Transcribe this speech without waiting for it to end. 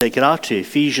Take it out to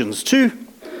Ephesians 2.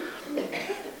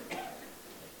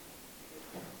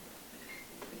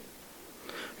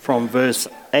 From verse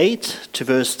 8 to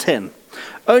verse 10.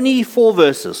 Only 4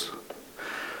 verses.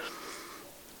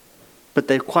 But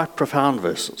they're quite profound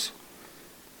verses.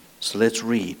 So let's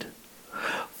read.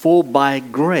 For by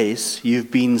grace you've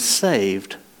been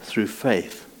saved through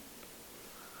faith.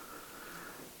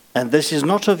 And this is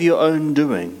not of your own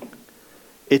doing.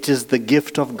 It is the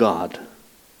gift of God.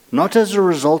 Not as a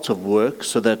result of work,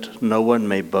 so that no one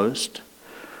may boast.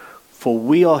 For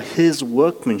we are his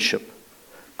workmanship,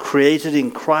 created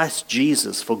in Christ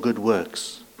Jesus for good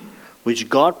works, which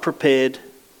God prepared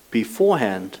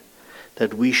beforehand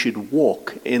that we should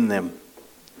walk in them.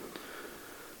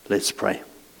 Let's pray.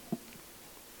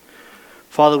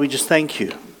 Father, we just thank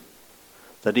you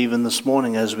that even this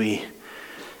morning as we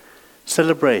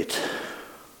celebrate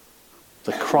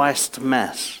the Christ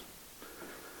Mass,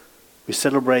 we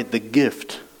celebrate the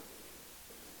gift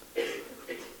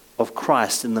of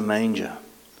Christ in the manger.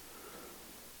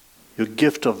 Your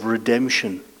gift of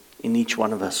redemption in each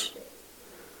one of us.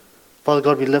 Father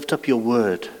God, we lift up your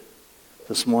word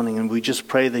this morning and we just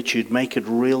pray that you'd make it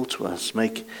real to us.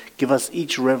 Give us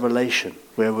each revelation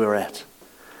where we're at.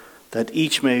 That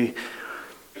each may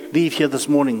leave here this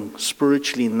morning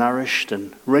spiritually nourished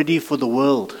and ready for the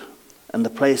world and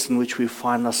the place in which we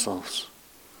find ourselves.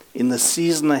 In the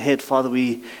season ahead, Father,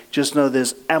 we just know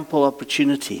there's ample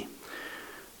opportunity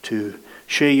to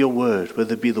share your word,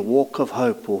 whether it be the walk of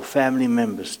hope or family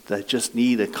members that just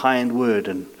need a kind word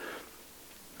and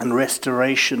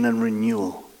restoration and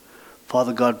renewal.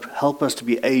 Father God, help us to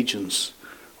be agents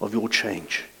of your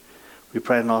change. We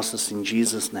pray and ask this in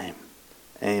Jesus' name.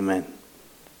 Amen.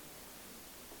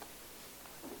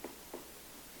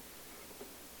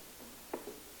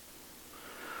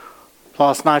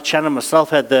 Last night, Shannon and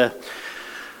myself had the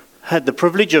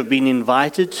privilege of being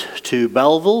invited to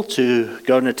Belleville to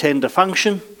go and attend a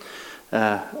function.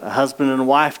 A husband and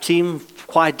wife team,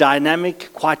 quite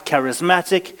dynamic, quite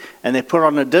charismatic, and they put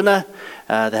on a dinner.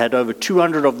 They had over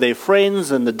 200 of their friends,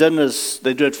 and the dinners,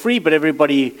 they do it free, but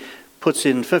everybody puts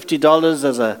in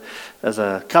 $50 as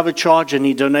a cover charge, and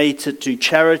he donates it to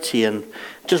charity. And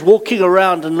just walking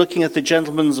around and looking at the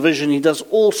gentleman's vision, he does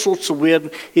all sorts of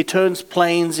weird. He turns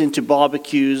planes into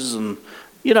barbecues, and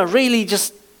really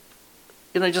just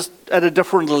at a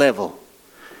different level.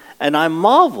 And I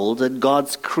marveled at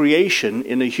God's creation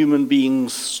in a human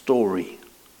being's story.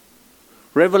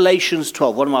 Revelations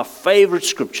 12, one of my favorite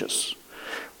scriptures.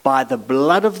 By the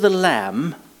blood of the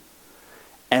Lamb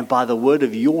and by the word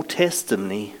of your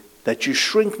testimony, that you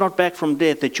shrink not back from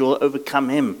death, that you will overcome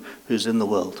him who's in the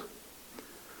world.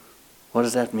 What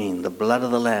does that mean? The blood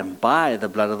of the Lamb, by the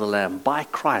blood of the Lamb, by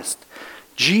Christ.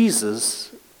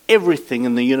 Jesus, everything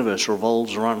in the universe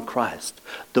revolves around Christ.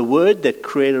 The word that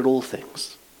created all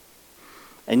things.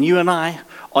 And you and I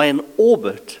are in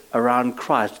orbit around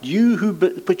Christ. You who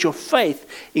put your faith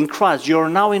in Christ, you're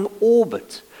now in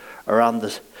orbit around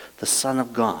the Son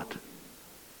of God.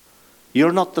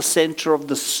 You're not the center of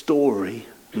the story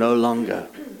no longer.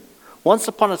 Once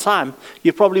upon a time,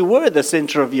 you probably were the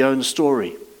center of your own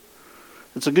story.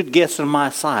 It's a good guess on my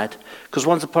side, because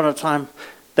once upon a time,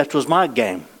 that was my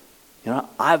game.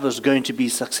 I was going to be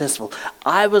successful.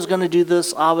 I was going to do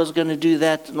this, I was going to do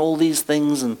that, and all these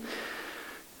things. And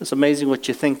it's amazing what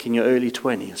you think in your early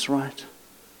 20s, right?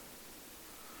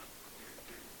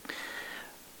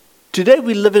 Today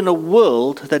we live in a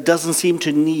world that doesn't seem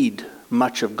to need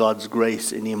much of God's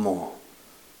grace anymore.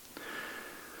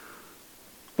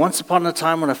 Once upon a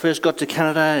time when I first got to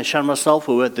Canada, Sean and myself,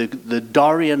 we were at the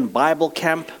Dorian Bible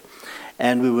camp,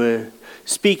 and we were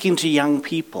speaking to young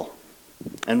people.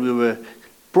 And we were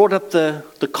brought up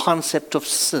the concept of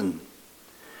sin.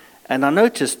 And I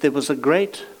noticed there was a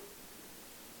great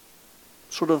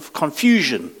sort of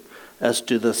confusion as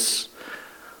to this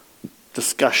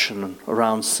discussion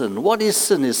around sin. What is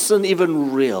sin? Is sin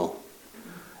even real?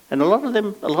 And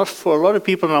for a lot of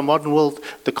people in our modern world,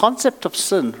 the concept of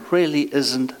sin really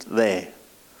isn't there.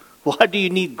 Why do you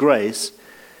need grace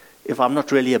if I'm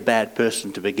not really a bad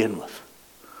person to begin with?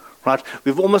 Right?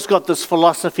 We've almost got this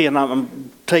philosophy, and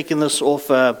I'm taking this off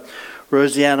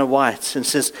Rosanna White, and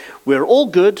says, we're all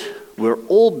good, we're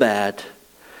all bad,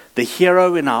 the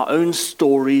hero in our own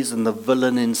stories and the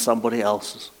villain in somebody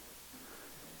else's.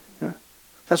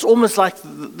 That's almost like,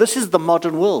 this is the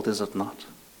modern world, is it not?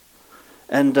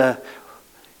 And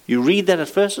you read that at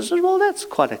first and say, well, that's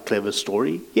quite a clever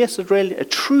story. Yes,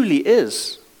 it truly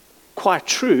is quite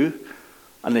true,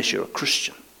 unless you're a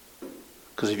Christian.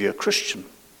 Because if you're a Christian,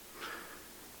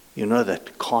 you know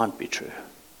that can't be true.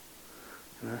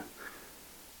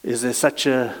 Is there such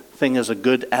a thing as a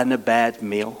good and a bad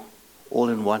meal, all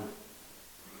in one?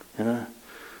 You know?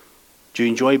 Do you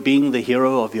enjoy being the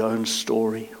hero of your own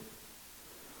story?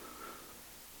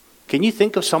 Can you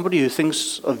think of somebody who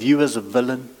thinks of you as a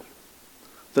villain?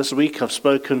 This week I've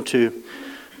spoken to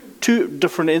 2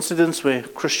 different incidents where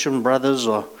Christian brothers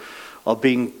are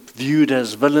being viewed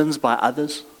as villains by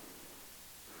others,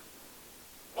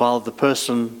 while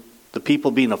the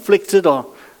people being afflicted are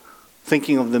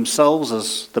thinking of themselves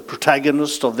as the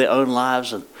protagonist of their own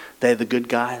lives and they're the good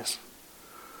guys.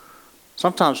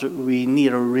 Sometimes we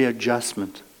need a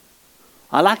readjustment.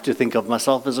 I like to think of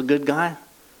myself as a good guy,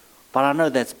 but I know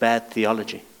that's bad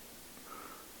theology.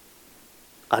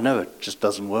 I know it just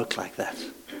doesn't work like that.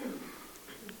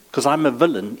 Because I'm a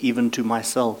villain even to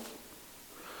myself.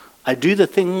 I do the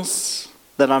things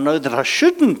that I know that I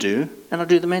shouldn't do, and I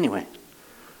do them anyway.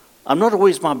 I'm not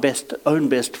always my own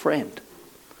best friend.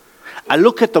 I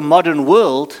look at the modern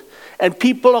world, and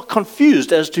people are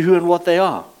confused as to who and what they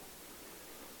are.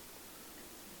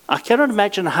 I cannot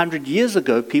imagine 100 years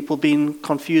ago people being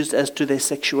confused as to their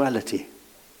sexuality.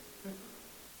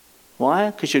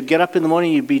 Why? Because you'd get up in the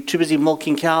morning, you'd be too busy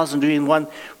milking cows and doing one.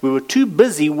 We were too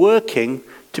busy working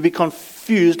to be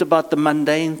confused about the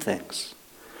mundane things.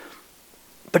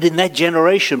 But in that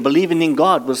generation, believing in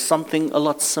God was something a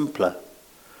lot simpler.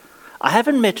 I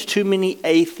haven't met too many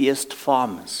atheist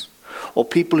farmers or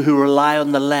people who rely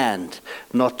on the land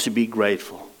not to be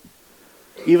grateful.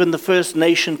 Even the First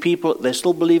Nation people, they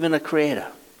still believe in a creator.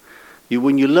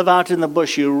 When you live out in the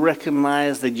bush, you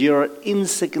recognize that you're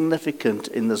insignificant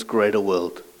in this greater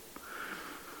world.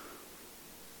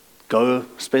 Go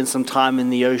spend some time in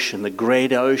the ocean, the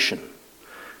greater ocean.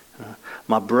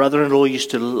 My brother-in-law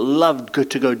used to love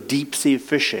to go deep sea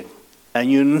fishing,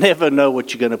 and you never know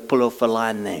what you're going to pull off a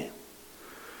line there.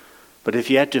 But if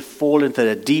you had to fall into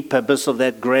the deep abyss of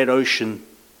that great ocean,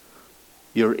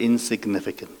 you're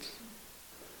insignificant.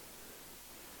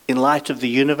 In light of the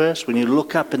universe, when you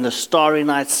look up in the starry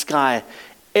night sky,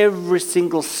 every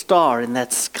single star in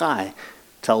that sky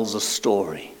tells a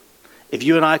story. If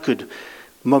you and I could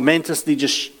momentously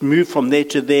just move from there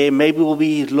to there, maybe we'll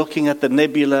be looking at the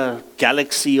nebula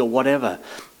galaxy or whatever,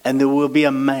 and then we'll be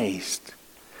amazed.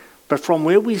 But from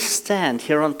where we stand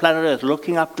here on planet Earth,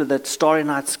 looking up to that starry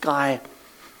night sky,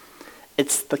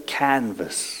 it's the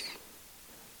canvas.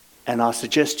 And I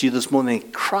suggest to you this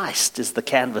morning, Christ is the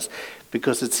canvas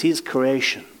because it's His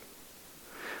creation.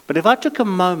 But if I took a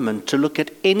moment to look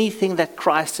at anything that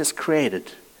Christ has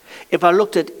created, if I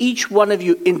looked at each one of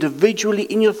you individually,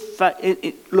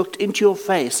 looked into your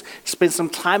face, spent some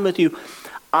time with you,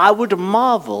 I would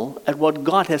marvel at what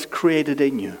God has created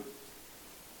in you.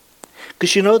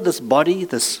 Because you know, this body,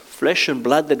 this flesh and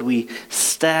blood that we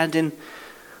stand in,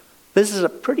 this is a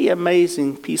pretty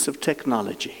amazing piece of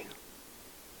technology.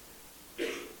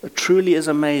 It truly is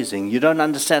amazing. You don't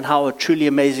understand how truly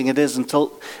amazing it is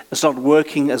until it's not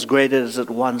working as great as it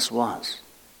once was.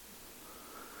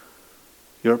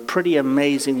 You're a pretty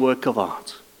amazing work of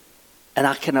art. And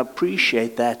I can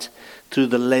appreciate that through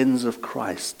the lens of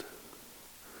Christ.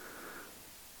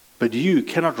 But you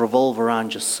cannot revolve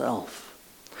around yourself.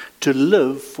 To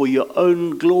live for your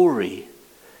own glory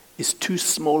is too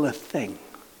small a thing.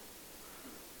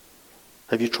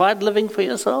 Have you tried living for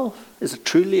yourself? Is it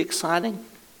truly exciting?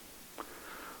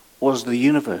 Or is the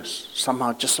universe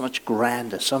somehow just so much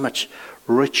grander, so much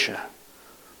richer?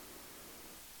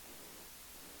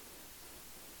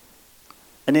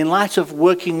 And in light of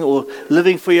working or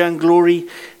living for your own glory,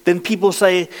 then people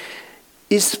say,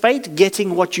 is fate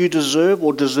getting what you deserve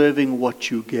or deserving what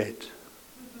you get?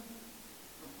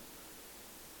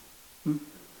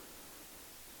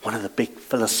 One of the big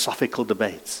philosophical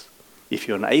debates. If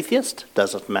you're an atheist,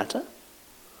 does it matter?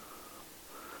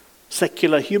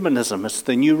 Secular humanism is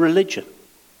the new religion.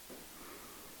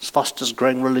 It's the fastest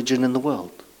growing religion in the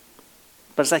world.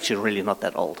 But it's actually really not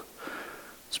that old.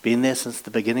 It's been there since the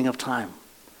beginning of time.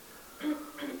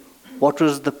 What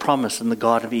was the promise in the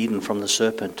Garden of Eden from the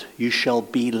serpent? You shall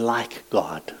be like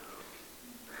God.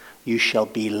 You shall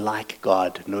be like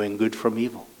God, knowing good from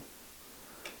evil.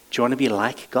 Do you want to be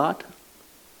like God?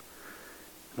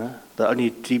 No? The only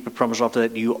deeper promise after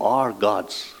that, you are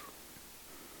God's.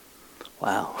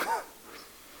 Wow.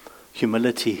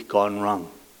 Humility gone wrong.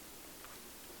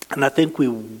 And I think we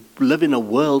live in a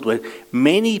world where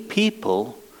many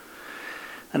people,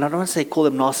 and I don't want to say call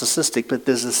them narcissistic, but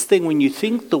there's this thing when you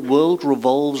think the world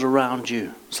revolves around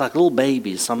you. It's like little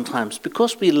babies sometimes.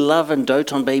 Because we love and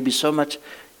dote on babies so much,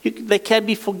 they can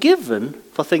be forgiven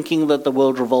for thinking that the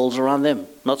world revolves around them.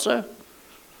 Not so?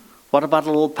 What about a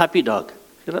little puppy dog?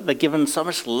 You know, they're given so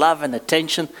much love and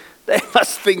attention, they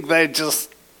must think they're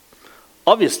just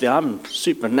Obviously, I'm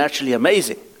supernaturally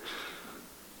amazing.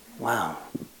 Wow.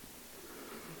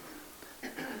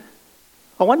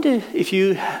 I wonder if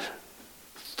you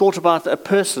thought about a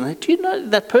person. Do you know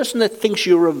that person that thinks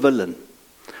you're a villain?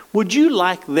 Would you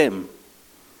like them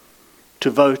to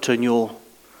vote on your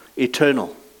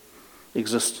eternal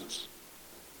existence?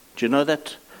 Do you know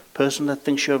that person that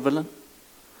thinks you're a villain?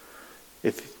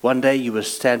 If one day you would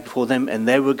stand before them and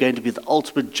they were going to be the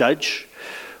ultimate judge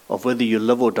of whether you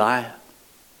live or die,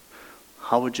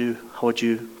 how would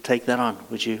you take that on?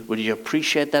 Would you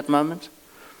appreciate that moment?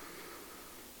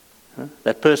 Huh?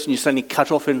 That person you suddenly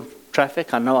cut off in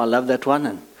traffic, I know, I love that one,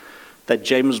 and that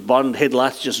James Bond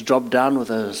headlights just drop down with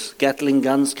those Gatling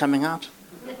guns coming out.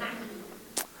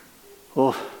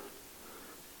 Or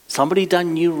somebody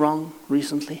done you wrong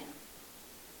recently?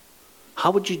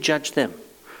 How would you judge them?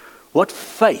 What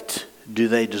fate do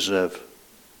they deserve?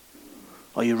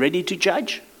 Are you ready to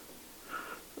judge?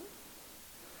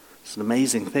 It's an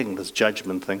amazing thing, this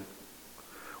judgment thing,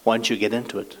 once you get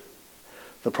into it.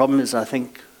 The problem is, I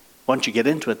think, once you get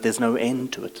into it, there's no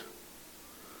end to it.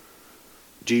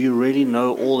 Do you really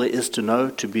know all there is to know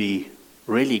to be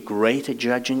really great at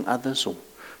judging others, or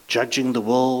judging the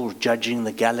world, judging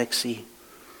the galaxy?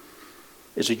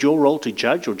 Is it your role to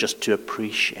judge or just to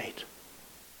appreciate?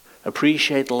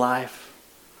 Appreciate life,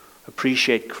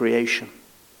 appreciate creation.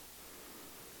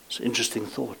 It's interesting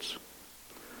thoughts.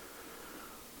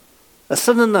 A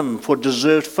synonym for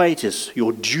deserved fate is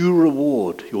your due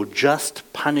reward, your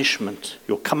just punishment,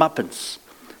 your comeuppance,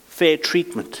 fair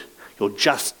treatment, your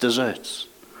just deserts.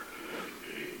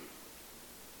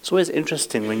 It's always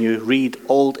interesting when you read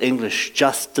Old English,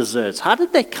 just deserts. How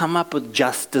did they come up with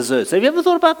just deserts? Have you ever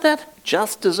thought about that?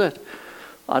 Just dessert.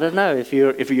 I don't know. If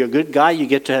you're a good guy, you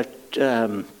get to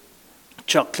have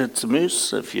chocolate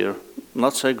mousse. If you're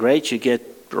not so great, you get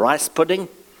rice pudding.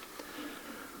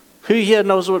 Who here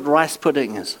knows what rice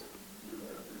pudding is?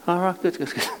 All right, good.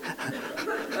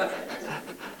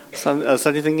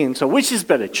 Suddenly thinking, so which is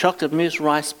better, chocolate mousse,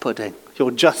 rice pudding?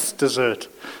 Your just dessert.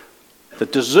 The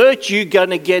dessert you're going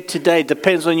to get today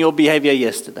depends on your behavior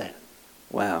yesterday.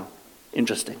 Wow,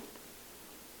 interesting.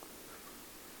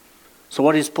 So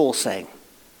what is Paul saying?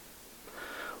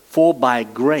 For by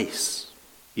grace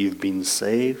you've been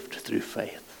saved through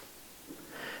faith.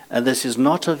 And this is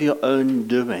not of your own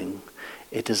doing,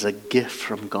 it is a gift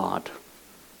from God.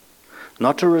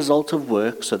 Not a result of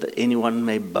work so that anyone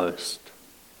may boast.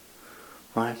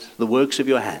 Right? The works of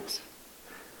your hands.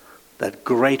 That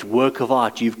great work of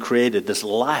art you've created, this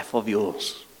life of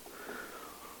yours.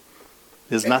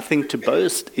 There's nothing to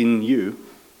boast in you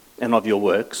and of your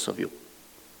works,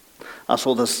 I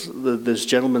saw this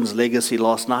gentleman's legacy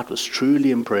last night. Was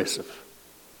truly impressive.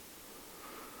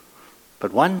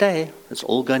 But one day, it's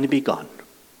all going to be gone.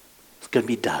 It's going to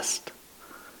be dust.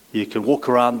 You can walk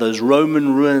around those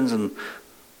Roman ruins and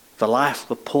the life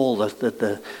of Paul,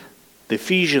 the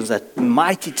Ephesians, that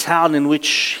mighty town in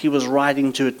which he was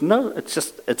writing to it. No,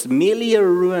 it's merely a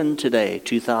ruin today,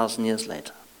 2,000 years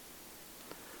later.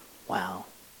 Wow.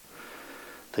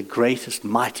 The greatest,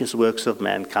 mightiest works of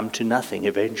man come to nothing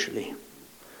eventually.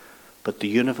 But the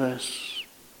universe,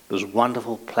 this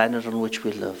wonderful planet on which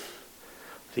we live,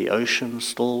 the oceans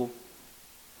still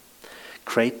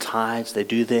create tides, they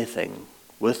do their thing,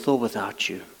 with or without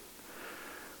you.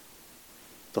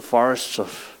 The forests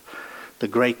of the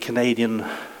great Canadian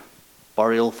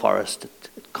boreal forest, it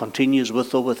continues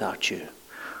with or without you.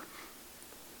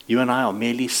 You and I are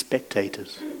merely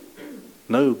spectators,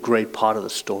 no great part of the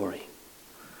story.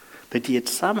 But yet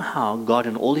somehow God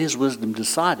in all his wisdom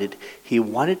decided he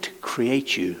wanted to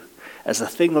create you as a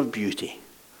thing of beauty.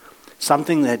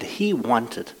 Something that he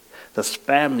wanted, this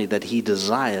family that he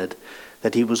desired,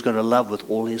 that he was going to love with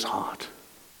all his heart.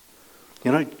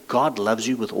 You know, God loves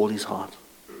you with all his heart.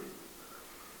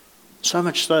 So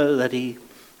much so that he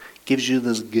gives you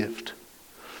this gift.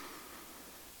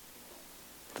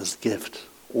 This gift.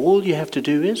 All you have to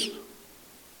do is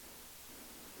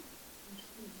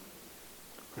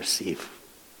receive.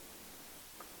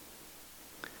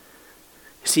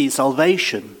 You see,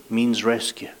 salvation means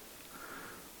rescue.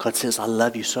 God says, I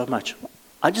love you so much.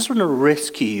 I just want to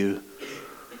rescue you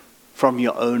from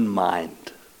your own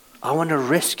mind. I want to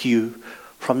rescue you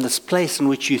from this place in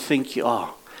which you think you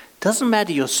are. Doesn't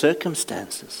matter your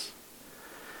circumstances.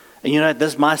 And you know, at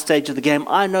this my stage of the game,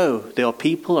 I know there are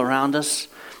people around us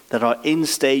that are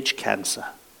end-stage cancer.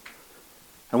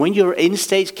 And when you're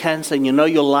end-stage cancer and you know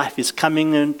your life is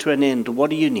coming to an end, what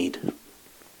do you need?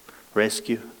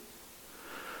 Rescue.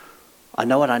 I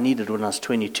know what I needed when I was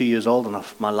 22 years old and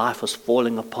my life was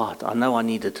falling apart. I know I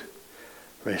needed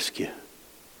rescue.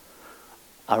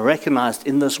 I recognized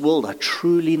in this world I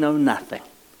truly know nothing.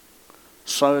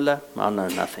 Solar, I know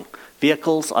nothing.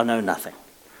 Vehicles, I know nothing.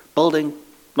 Building,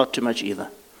 not too much either.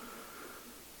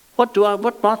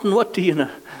 Martin, what do you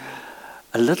know?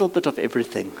 A little bit of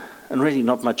everything, and really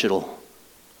not much at all.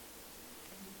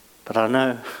 But I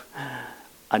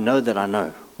know that I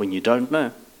know. When you don't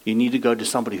know, you need to go to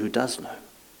somebody who does know.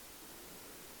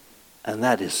 And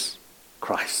that is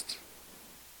Christ.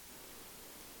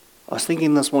 I was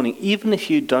thinking this morning, even if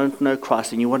you don't know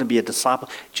Christ and you want to be a disciple,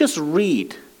 just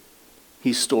read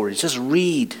his stories. Just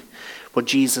read what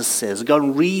Jesus says. Go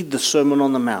and read the Sermon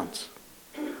on the Mount.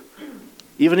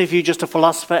 Even if you're just a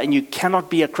philosopher and you cannot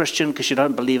be a Christian because you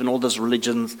don't believe in all this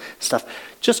religion stuff,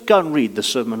 just go and read the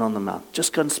Sermon on the Mount.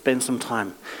 Just go and spend some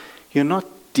time. You're not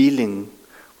dealing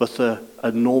with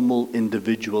a normal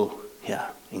individual here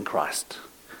in Christ.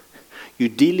 You're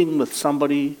dealing with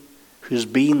somebody who's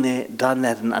been there, done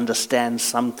that, and understands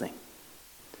something.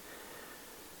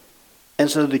 And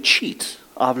so the cheat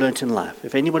I've learned in life,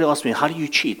 if anybody asks me, how do you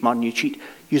cheat? Martin, you cheat.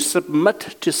 You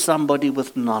submit to somebody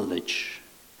with knowledge.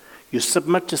 You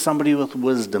submit to somebody with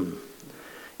wisdom.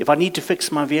 If I need to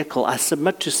fix my vehicle, I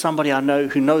submit to somebody I know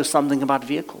who knows something about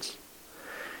vehicles.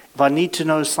 If I need to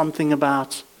know something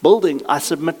about building, I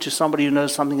submit to somebody who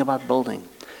knows something about building.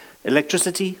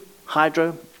 Electricity,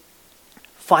 hydro,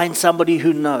 find somebody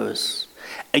who knows,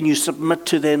 and you submit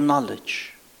to their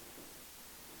knowledge.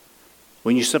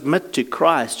 When you submit to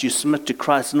Christ, you submit to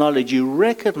Christ's knowledge, you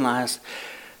recognize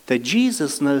that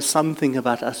Jesus knows something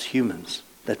about us humans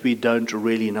that we don't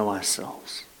really know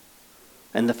ourselves.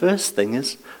 And the first thing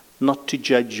is not to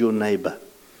judge your neighbor,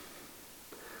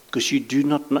 because you do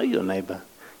not know your neighbor.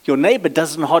 Your neighbor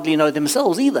doesn't hardly know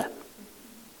themselves either.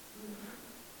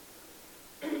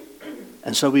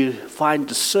 And so we find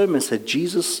discernment that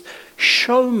Jesus,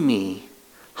 show me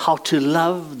how to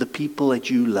love the people that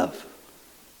you love.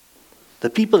 The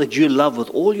people that you love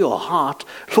with all your heart,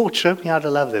 Lord, show me how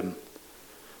to love them.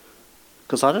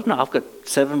 Because I don't know, I've got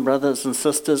 7 brothers and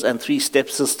sisters and 3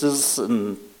 stepsisters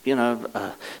and,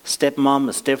 a stepmom,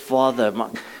 a stepfather.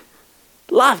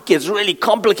 Life gets really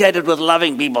complicated with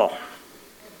loving people.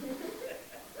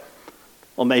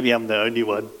 Or maybe I'm the only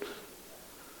one.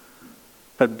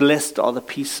 But blessed are the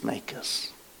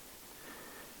peacemakers.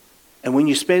 And when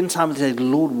you spend time with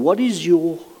them, Lord, what is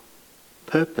your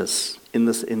purpose in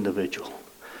this individual?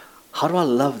 How do I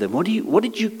love them? What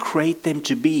did you create them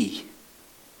to be?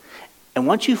 And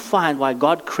once you find why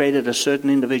God created a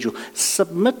certain individual,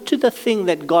 submit to the thing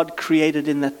that God created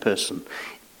in that person.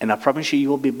 And I promise you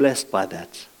will be blessed by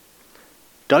that.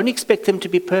 Don't expect them to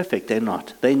be perfect. They're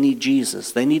not. They need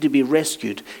Jesus. They need to be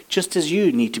rescued, just as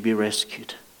you need to be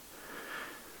rescued.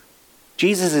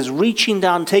 Jesus is reaching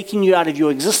down, taking you out of your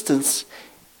existence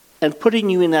and putting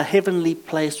you in a heavenly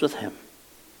place with him.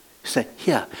 You say,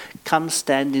 here, come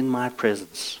stand in my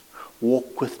presence.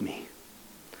 Walk with me.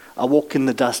 I walk in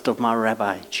the dust of my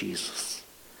Rabbi, Jesus.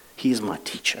 He's my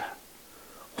teacher.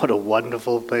 What a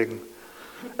wonderful thing.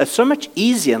 It's so much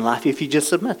easier in life if you just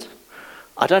submit.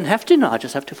 I don't have to know, I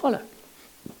just have to follow.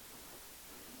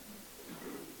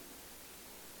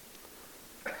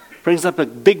 Brings up a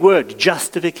big word,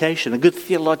 justification, a good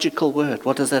theological word.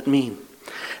 What does that mean?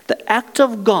 The act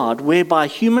of God whereby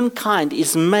humankind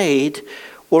is made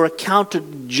or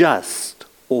accounted just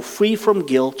or free from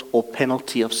guilt or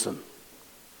penalty of sin.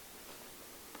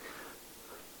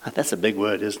 That's a big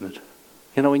word, isn't it?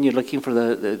 You know, when you're looking for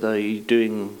you're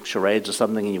doing charades or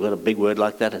something and you've got a big word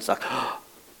like that, it's like, oh.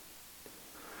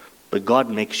 But God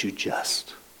makes you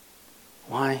just.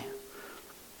 Why?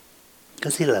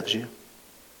 Because he loves you.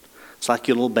 It's like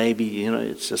your little baby,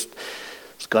 it's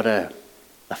got a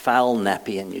foul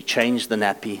nappy and you change the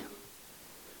nappy.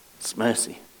 It's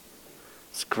mercy.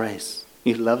 It's grace.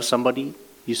 You love somebody,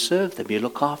 you serve them, you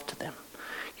look after them.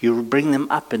 You bring them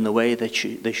up in the way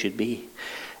that they should be.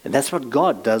 And that's what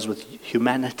God does with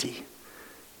humanity.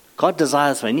 God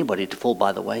desires for anybody to fall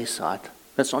by the wayside.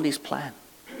 That's not his plan.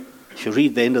 If you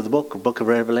read the end of the book of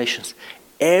Revelations,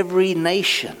 every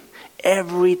nation,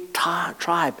 every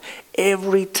tribe,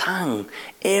 every tongue,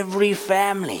 every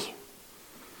family,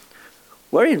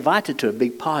 we're invited to a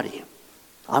big party.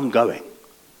 I'm going.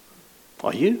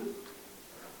 Are you?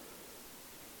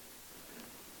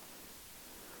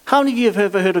 How many of you have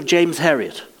ever heard of James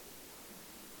Harriet?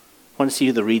 I want to see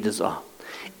who the readers are.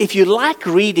 If you like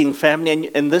reading, family,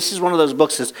 and this is one of those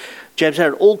books, is James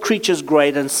Harriet, All Creatures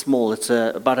Great and Small. It's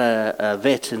about a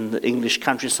vet in the English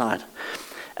countryside.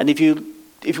 And if you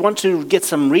want to get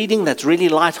some reading that's really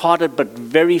lighthearted but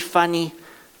very funny,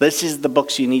 this is the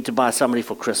books you need to buy somebody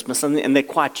for Christmas. And they're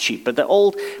quite cheap, but they're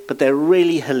old, but they're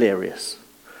really hilarious.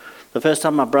 The first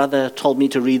time my brother told me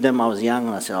to read them, I was young,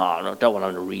 and I said, oh, no, don't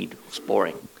want to read. It's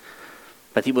boring.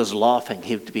 But he was laughing.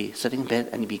 He would be sitting in bed,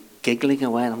 and he'd be giggling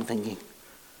away, and I'm thinking,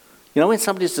 you know when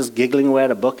somebody's just giggling away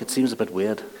at a book, it seems a bit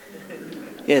weird.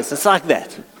 Yes, it's like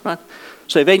that, right?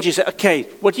 So eventually you say, okay,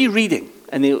 what are you reading?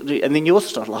 And then you also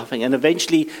start laughing, and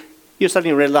eventually you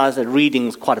suddenly realize that reading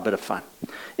is quite a bit of fun.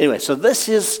 Anyway, so this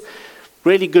is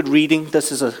really good reading.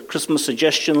 This is a Christmas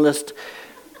suggestion list.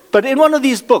 But in one of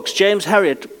these books, James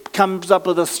Harriet comes up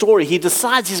with a story. He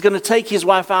decides he's going to take his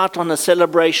wife out on a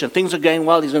celebration. Things are going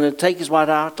well. He's going to take his wife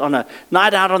out on a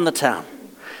night out on the town.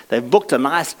 They've booked a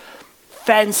nice,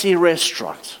 fancy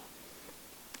restaurant.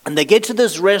 And they get to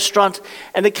this restaurant,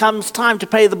 and it comes time to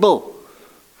pay the bill.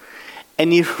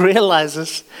 And he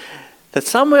realizes that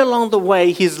somewhere along the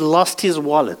way, he's lost his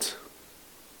wallet.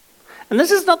 And this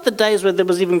is not the days where there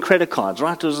was even credit cards,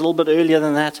 right? It was a little bit earlier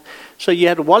than that. So you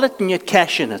had a wallet and you had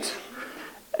cash in it.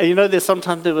 And you know,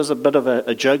 sometimes there was a bit of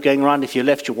a joke going around. If you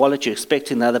left your wallet, you're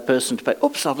expecting the other person to pay.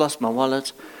 Oops, I've lost my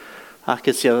wallet. I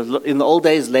could see, in the old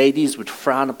days, ladies would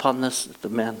frown upon this. The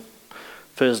man,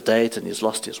 first date, and he's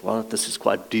lost his wallet. This is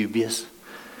quite dubious.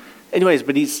 Anyways,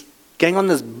 but he's going on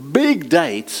this big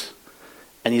date,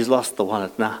 and he's lost the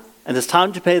wallet now. And it's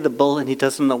time to pay the bill, and he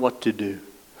doesn't know what to do.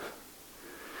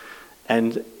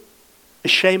 And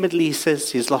ashamedly, he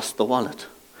says he's lost the wallet.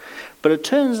 But it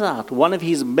turns out one of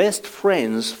his best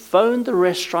friends phoned the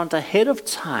restaurant ahead of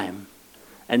time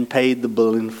and paid the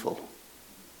bill in full.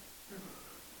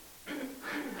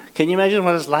 Can you imagine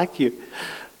what it's like? You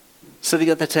sitting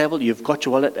at the table, you've got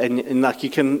your wallet, and like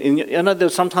you can, you know,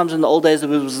 there's sometimes in the old days there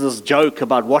was this joke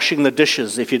about washing the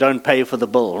dishes if you don't pay for the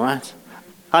bill, right?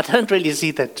 I don't really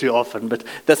see that too often, but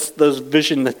that's those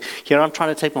vision that, here I'm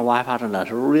trying to take my wife out on a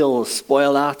real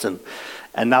spoil out, and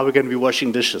now we're going to be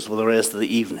washing dishes for the rest of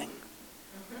the evening.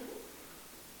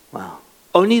 Wow.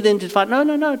 Only then to find,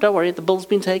 no, don't worry, the bill's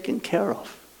been taken care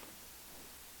of.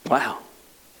 Wow.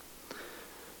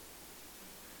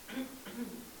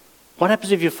 What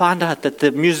happens if you find out that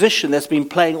the musician that's been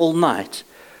playing all night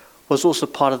was also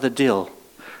part of the deal?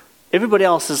 Everybody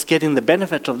else is getting the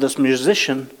benefit of this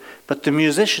musician, but the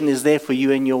musician is there for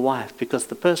you and your wife because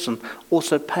the person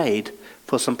also paid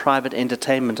for some private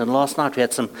entertainment. And last night we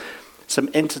had some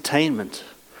entertainment,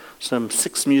 some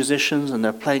 6 musicians, and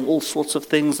they're playing all sorts of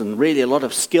things and really a lot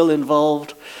of skill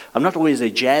involved. I'm not always a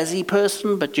jazzy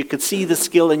person, but you could see the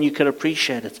skill and you could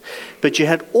appreciate it. But you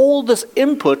had all this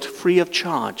input free of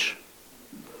charge.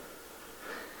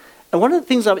 And one of the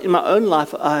things in my own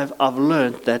life I've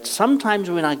learned that sometimes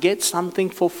when I get something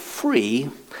for free,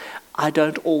 I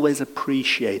don't always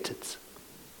appreciate it.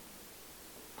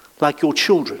 Like your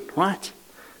children, right?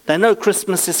 They know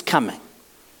Christmas is coming.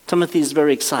 Timothy is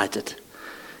very excited.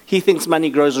 He thinks money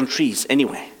grows on trees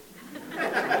anyway.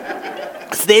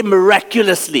 It's there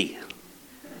miraculously.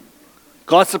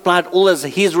 God supplied all as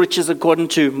his riches according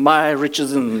to my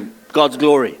riches in God's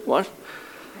glory. What?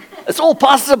 It's all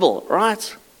possible,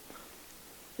 right?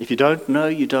 If you don't know,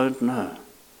 you don't know.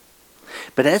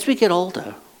 But as we get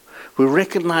older, we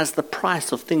recognize the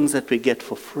price of things that we get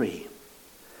for free.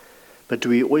 But do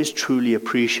we always truly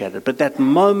appreciate it? But that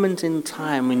moment in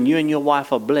time when you and your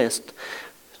wife are blessed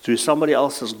through somebody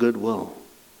else's goodwill,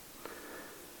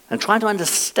 and trying to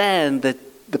understand that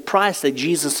the price that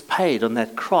Jesus paid on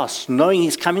that cross, knowing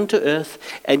he's coming to earth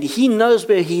and he knows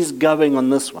where he's going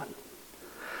on this one.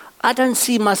 I don't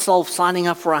see myself signing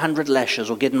up for 100 lashes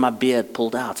or getting my beard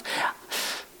pulled out.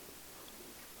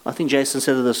 I think Jason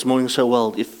said it this morning so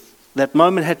well. If that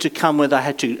moment had to come where I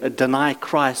had to deny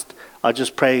Christ, I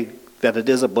just pray that it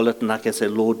is a bullet and I can say,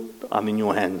 Lord, I'm in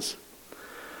your hands.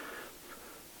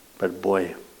 But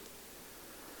boy,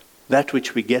 that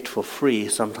which we get for free,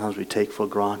 sometimes we take for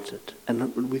granted.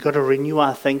 And we've got to renew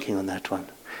our thinking on that one.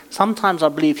 Sometimes I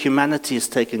believe humanity has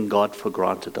taken God for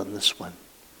granted on this one.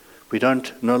 We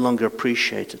don't no longer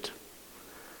appreciate it.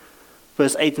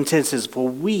 Verse 8 and 10 says, for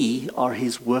we are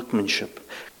his workmanship,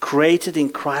 created in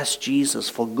Christ Jesus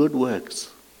for good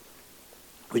works,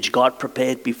 which God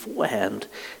prepared beforehand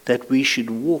that we should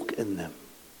walk in them.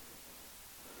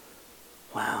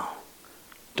 Wow.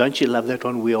 Don't you love that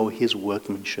one? We are his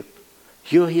workmanship.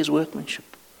 You're his workmanship.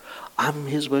 I'm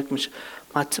his workmanship.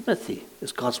 My Timothy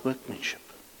is God's workmanship.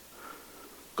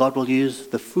 God will use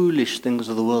the foolish things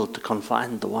of the world to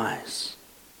confine the wise.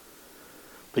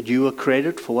 But you were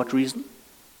created for what reason?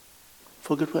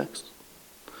 For good works.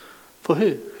 For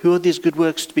who? Who are these good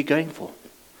works to be going for?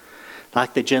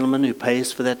 Like the gentleman who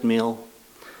pays for that meal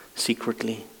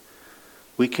secretly.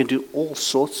 We can do all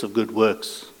sorts of good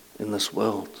works in this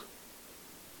world.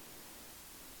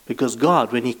 Because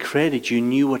God, when he created you,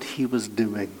 knew what he was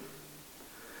doing.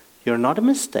 You're not a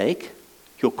mistake.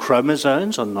 Your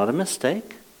chromosomes are not a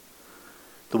mistake.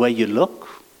 The way you look,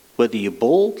 whether you're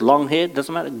bald, long haired,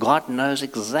 doesn't matter. God knows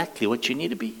exactly what you need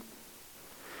to be.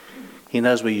 He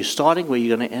knows where you're starting, where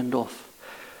you're going to end off.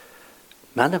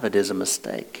 None of it is a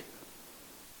mistake.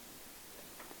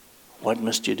 What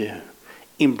must you do?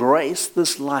 Embrace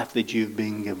this life that you've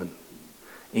been given.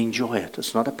 Enjoy it.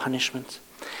 It's not a punishment.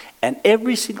 And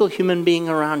every single human being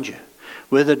around you,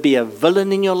 whether it be a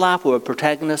villain in your life or a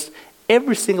protagonist,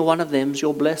 every single one of them is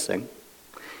your blessing.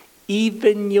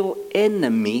 Even your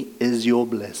enemy is your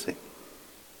blessing.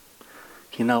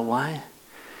 You know why?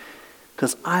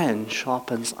 Because iron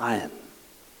sharpens iron.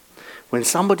 When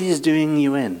somebody is doing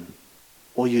you in,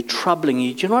 or you're troubling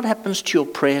you, do you know what happens to your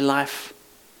prayer life?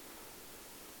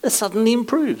 It suddenly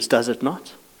improves, does it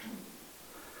not?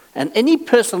 And any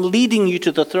person leading you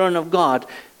to the throne of God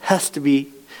has to be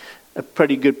a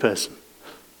pretty good person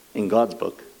in God's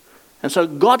book. And so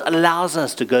God allows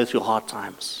us to go through hard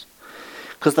times.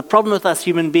 Because the problem with us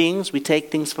human beings, we take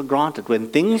things for granted. When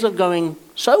things are going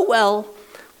so well,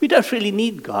 we don't really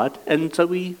need God. And so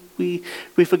we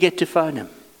forget to phone him.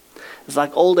 It's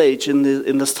like old age in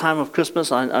this time of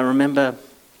Christmas. I remember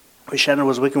when Shannon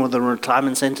was working with the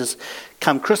retirement centers.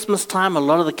 Come Christmas time, a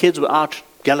lot of the kids were out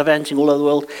gallivanting all over the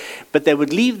world, but they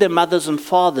would leave their mothers and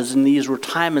fathers in these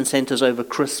retirement centers over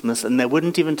Christmas, and they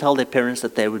wouldn't even tell their parents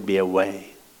that they would be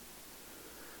away.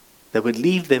 They would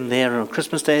leave them there on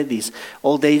Christmas Day. These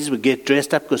old ladies would get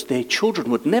dressed up because their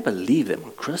children would never leave them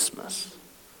on Christmas.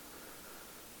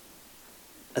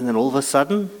 And then all of a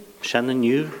sudden, Shannon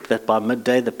knew that by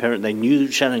midday,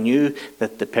 Shannon knew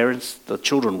that the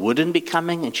children wouldn't be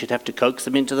coming, and she'd have to coax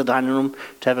them into the dining room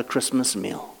to have a Christmas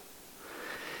meal.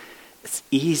 It's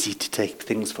easy to take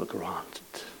things for granted.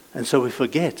 And so we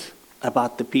forget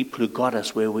about the people who got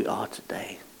us where we are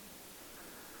today.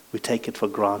 We take it for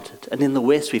granted. And in the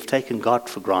West, we've taken God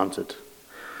for granted.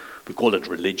 We call it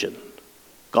religion.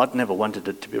 God never wanted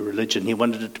it to be a religion. He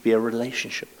wanted it to be a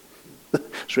relationship.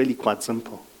 It's really quite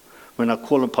simple. When I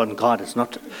call upon God, it's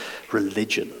not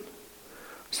religion.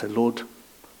 So, Lord,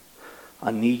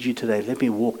 I need you today. Let me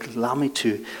walk. Allow me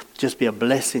to just be a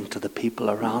blessing to the people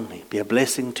around me. Be a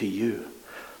blessing to you.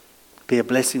 Be a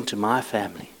blessing to my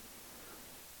family.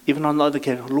 Even on the other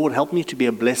hand, Lord, help me to be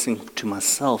a blessing to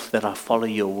myself, that I follow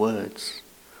your words.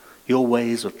 Your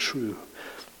ways are true.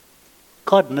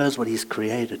 God knows what he's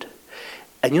created.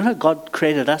 And you know, God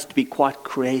created us to be quite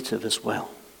creative as well.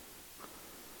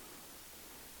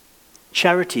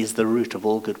 Charity is the root of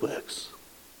all good works.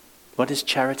 What is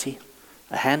charity?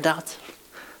 A handout?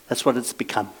 That's what it's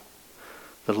become.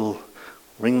 The little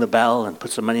ring the bell and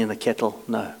put some money in the kettle.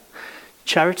 No.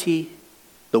 Charity,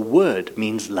 the word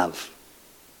means love.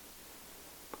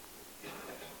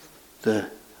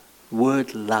 The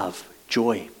word love,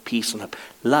 joy, peace, and hope.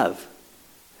 Love.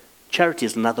 Charity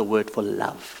is another word for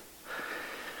love.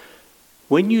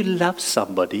 When you love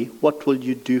somebody, what will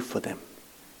you do for them?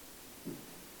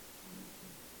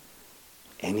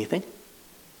 Anything?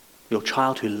 Your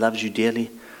child who loves you dearly,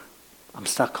 I'm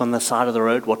stuck on the side of the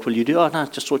road, what will you do? Oh no,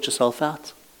 just sort yourself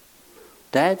out.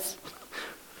 Dads,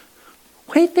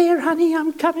 wait there, honey,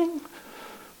 I'm coming.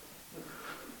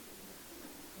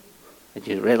 And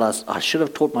you realize, I should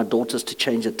have taught my daughters to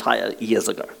change a tire years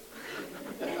ago.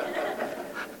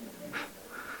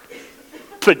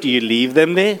 But do you leave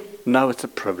them there? No, it's a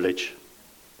privilege.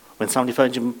 When somebody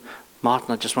phones you,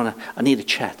 Martin, I need a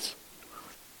chat.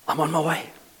 I'm on my way.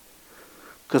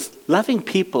 Because loving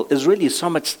people is really so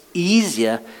much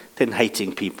easier than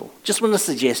hating people. Just want to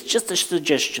suggest, just a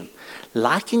suggestion.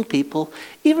 Liking people,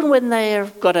 even when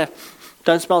they've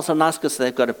don't smell so nice because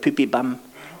they've got a poopy bum.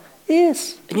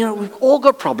 Yes, and you know, we've all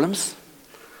got problems.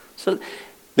 So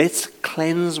let's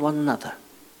cleanse one another.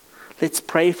 Let's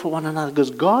pray for one another because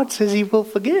God says he will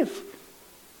forgive.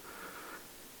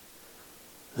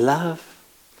 Love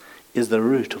is the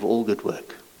root of all good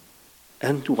work.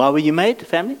 And why were you made,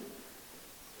 family?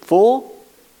 For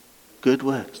good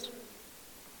works.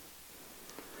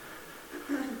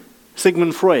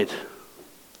 Sigmund Freud.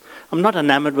 I'm not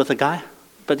enamored with the guy,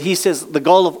 but he says the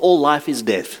goal of all life is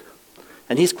death.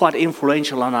 And he's quite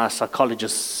influential on our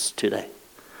psychologists today.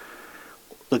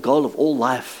 The goal of all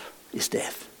life is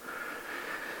death.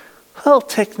 Well,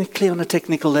 technically, on a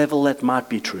technical level, that might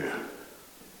be true.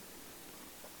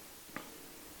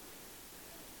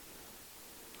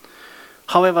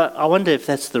 However, I wonder if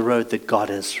that's the road that God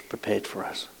has prepared for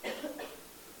us.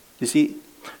 You see,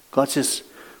 God says,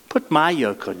 put my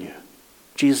yoke on you.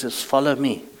 Jesus, follow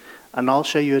me, and I'll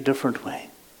show you a different way.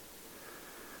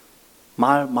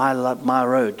 My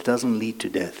road doesn't lead to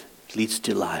death. It leads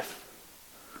to life.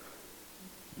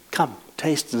 Come,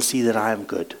 taste and see that I am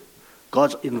good.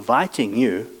 God's inviting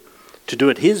you to do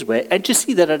it His way and to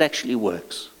see that it actually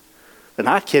works. And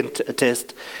I can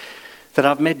attest that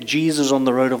I've met Jesus on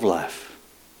the road of life.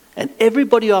 And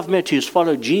everybody I've met who's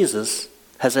followed Jesus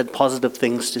has had positive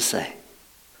things to say.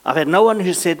 I've had no one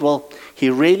who said, well, He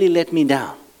really let me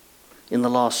down in the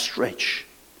last stretch.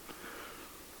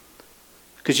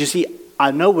 Because you see,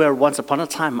 I know where once upon a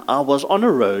time I was on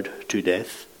a road to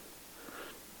death.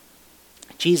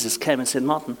 Jesus came and said,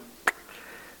 Martin,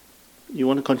 you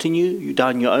want to continue you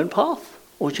down your own path?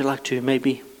 Or would you like to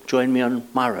maybe join me on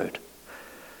my road?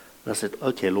 And I said,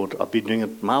 okay, Lord, I've been doing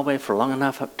it my way for long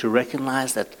enough to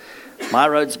recognize that my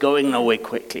road's going nowhere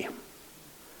quickly.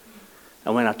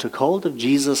 And when I took hold of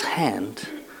Jesus' hand,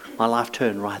 my life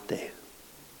turned right there.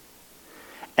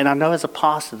 And I know as a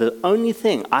pastor, the only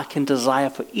thing I can desire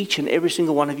for each and every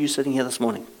single one of you sitting here this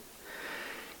morning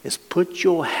is put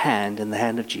your hand in the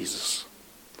hand of Jesus.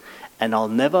 And I'll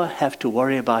never have to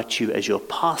worry about you as your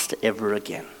pastor ever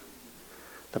again.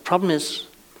 The problem is,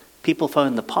 people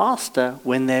phone the pastor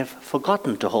when they've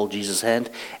forgotten to hold Jesus' hand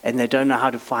and they don't know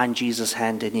how to find Jesus'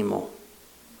 hand anymore.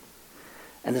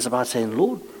 And it's about saying,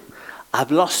 Lord,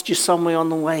 I've lost you somewhere on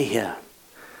the way here.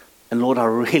 And Lord, I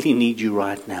really need you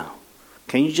right now.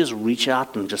 Can you just reach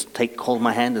out and just take hold of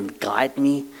my hand and guide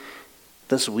me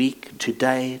this week,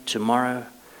 today, tomorrow?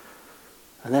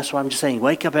 And that's why I'm just saying,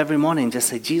 wake up every morning and just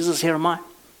say, Jesus, here am I.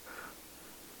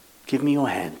 Give me your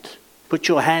hand. Put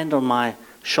your hand on my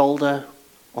shoulder,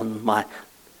 on my...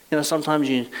 sometimes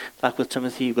you, like with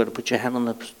Timothy, you've got to put your hand on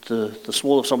the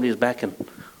small of somebody's back and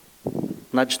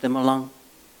nudge them along.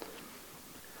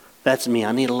 That's me.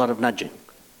 I need a lot of nudging.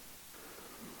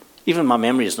 Even my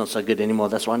memory is not so good anymore.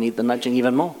 That's why I need the nudging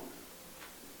even more.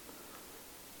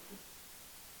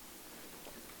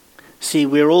 See,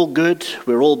 we're all good.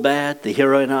 We're all bad. The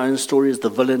hero in our own story is the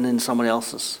villain in someone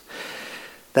else's.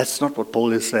 That's not what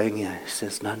Paul is saying here. He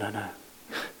says, no.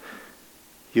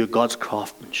 You're God's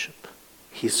craftsmanship.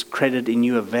 He's created in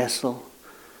you a vessel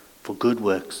for good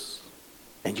works.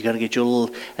 And you got to get your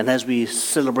little... And as we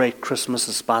celebrate Christmas,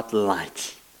 it's about the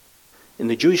light. In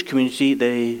the Jewish community,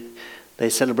 they're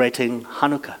celebrating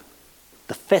Hanukkah,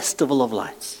 the festival of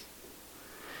lights.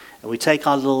 And we take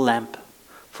our little lamp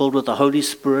filled with the Holy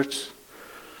Spirit,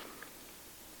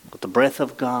 with the breath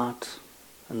of God,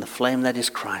 and the flame that is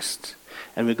Christ.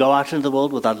 And we go out into the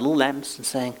world with our little lamps and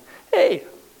saying, hey,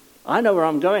 I know where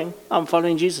I'm going. I'm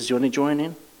following Jesus. You want to join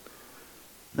in?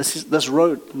 This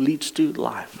road leads to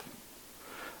life.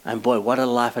 And boy, what a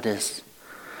life it is.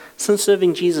 Since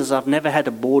serving Jesus, I've never had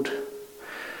a bored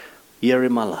year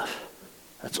in my life.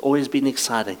 It's always been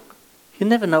exciting. You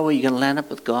never know where you're going to land up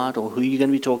with God or who you're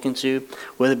going to be talking to,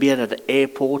 whether it be at an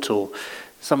airport or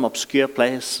some obscure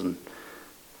place. And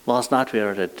last night we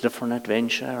were at a different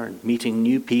adventure and meeting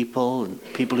new people and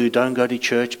people who don't go to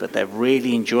church, but they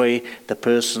really enjoy the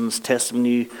person's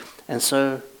testimony. And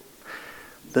so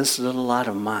this little light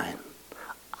of mine,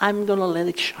 I'm going to let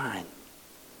it shine.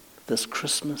 This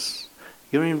Christmas,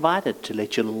 you're invited to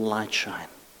let your little light shine.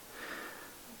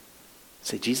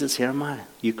 Say, Jesus, here am I.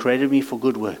 You created me for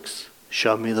good works.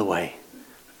 Show me the way.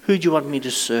 Who do you want me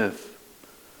to serve?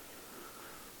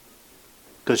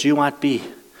 Because you might be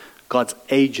God's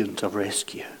agent of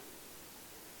rescue.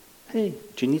 Hey,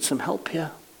 do you need some help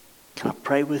here? Can I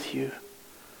pray with you?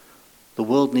 The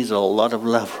world needs a lot of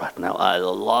love right now. A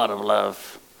lot of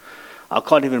love. I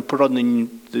can't even put on the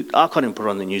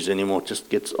news anymore. Just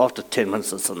gets after 10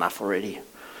 minutes, it's enough already.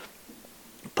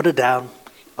 Put it down.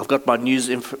 I've got my news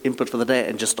input for the day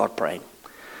and just start praying.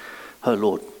 Oh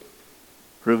Lord,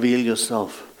 reveal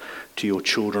yourself to your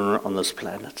children on this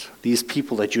planet. These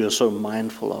people that you are so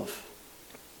mindful of.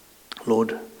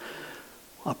 Lord,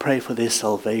 I pray for their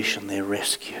salvation, their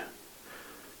rescue.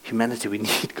 Humanity, we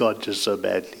need God just so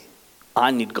badly.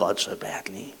 I need God so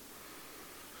badly.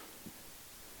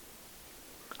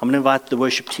 I'm going to invite the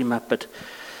worship team up, but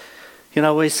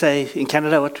we say in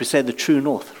Canada, we say the true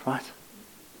north, right?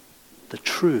 The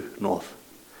true north.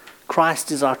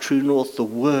 Christ is our true north. The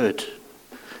Word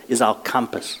is our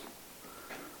compass.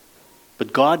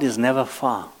 But God is never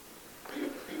far.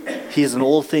 He is in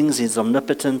all things. He's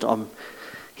omnipotent.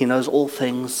 He knows all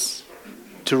things.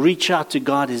 To reach out to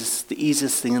God is the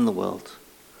easiest thing in the world.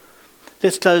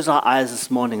 Let's close our eyes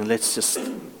this morning and let's just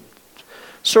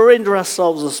surrender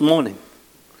ourselves this morning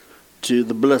to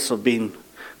the bliss of being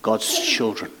God's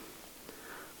children.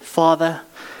 Father,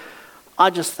 I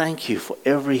just thank you for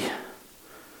every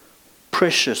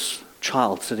precious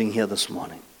child sitting here this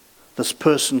morning. This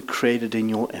person created in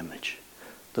your image.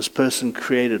 This person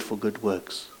created for good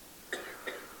works.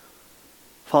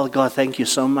 Father God, thank you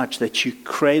so much that you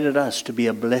created us to be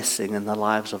a blessing in the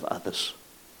lives of others.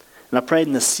 And I pray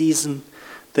in this season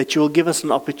that you will give us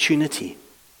an opportunity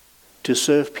to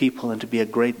serve people and to be a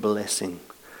great blessing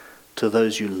to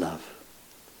those you love.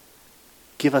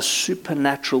 Give us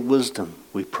supernatural wisdom,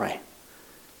 we pray,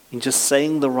 in just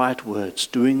saying the right words,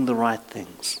 doing the right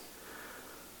things.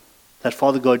 That,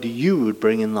 Father God, you would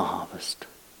bring in the harvest.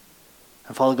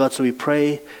 And Father God, so we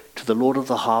pray to the Lord of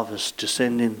the harvest to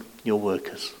send in your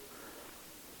workers.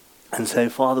 And say,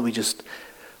 Father, we just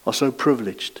are so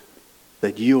privileged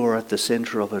that you are at the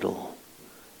center of it all.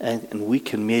 And we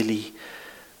can merely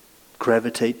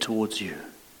gravitate towards you.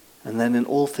 And then in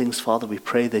all things, Father, we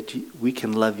pray that we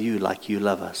can love you like you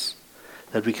love us.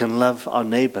 That we can love our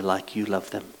neighbor like you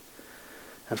love them.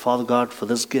 And Father God, for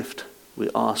this gift, we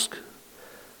ask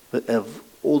that of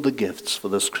all the gifts for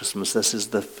this Christmas, this is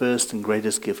the first and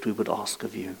greatest gift we would ask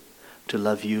of you, to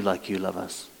love you like you love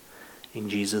us. In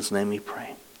Jesus' name we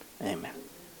pray. Amen.